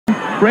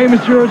Rey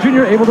Mysterio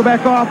Jr. able to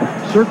back off,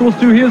 circles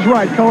to his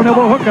right, collar and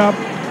elbow hookup,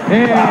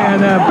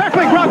 and back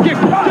leg drop kick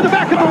to the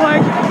back of the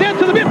legs, then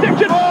to the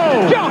midsection,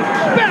 jumps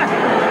back,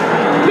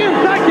 spin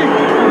side kick,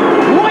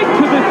 right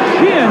to the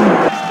chin.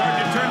 Starting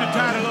to turn the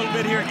tide a little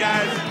bit here,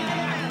 guys.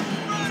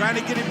 Trying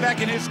to get him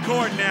back in his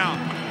court now.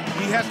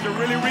 He has to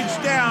really reach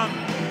down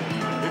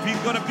if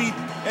he's going to beat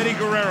Eddie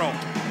Guerrero.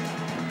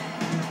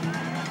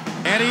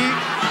 Eddie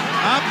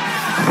up.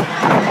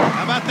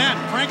 How about that?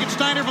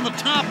 Frankensteiner from the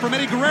top from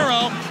Eddie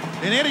Guerrero.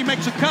 And Eddie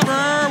makes a cover.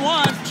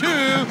 1,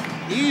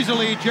 2.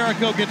 Easily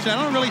Jericho gets out.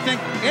 I don't really think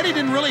Eddie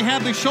didn't really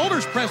have the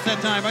shoulders pressed that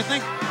time. I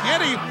think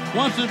Eddie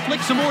wants to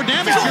inflict some more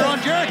damage here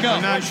on Jericho.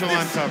 A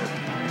nonchalant cover.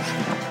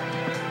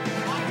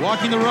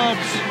 Walking the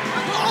ropes.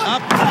 Up.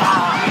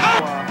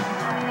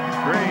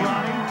 Great.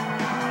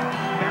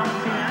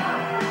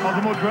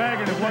 Ultimo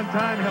Dragon at one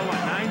time held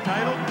like 9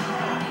 titles.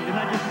 Didn't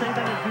I just say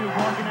that as he was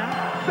walking out?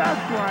 That's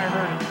where I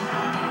heard it.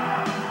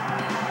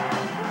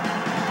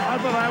 I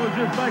thought I was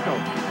just psycho.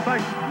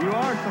 Psycho. You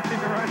are something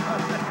right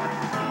about that.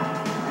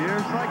 You're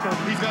psycho.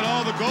 He's got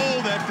all the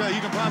gold that he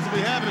can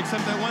possibly have,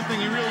 except that one thing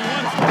he really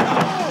wants.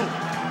 Oh!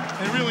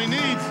 And really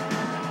needs.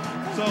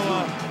 So,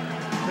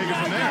 take it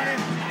from there.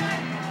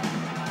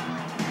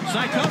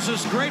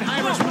 Psychosis, great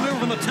high-risk maneuver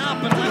from the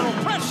top, and lateral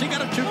press. He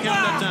got a 2 count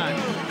that time.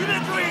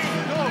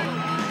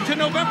 To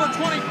November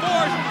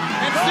 24th,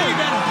 and see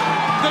that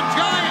the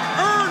Giant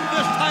earned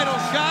this title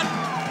shot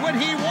when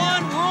he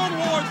won World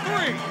War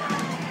III.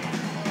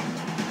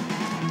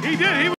 He did.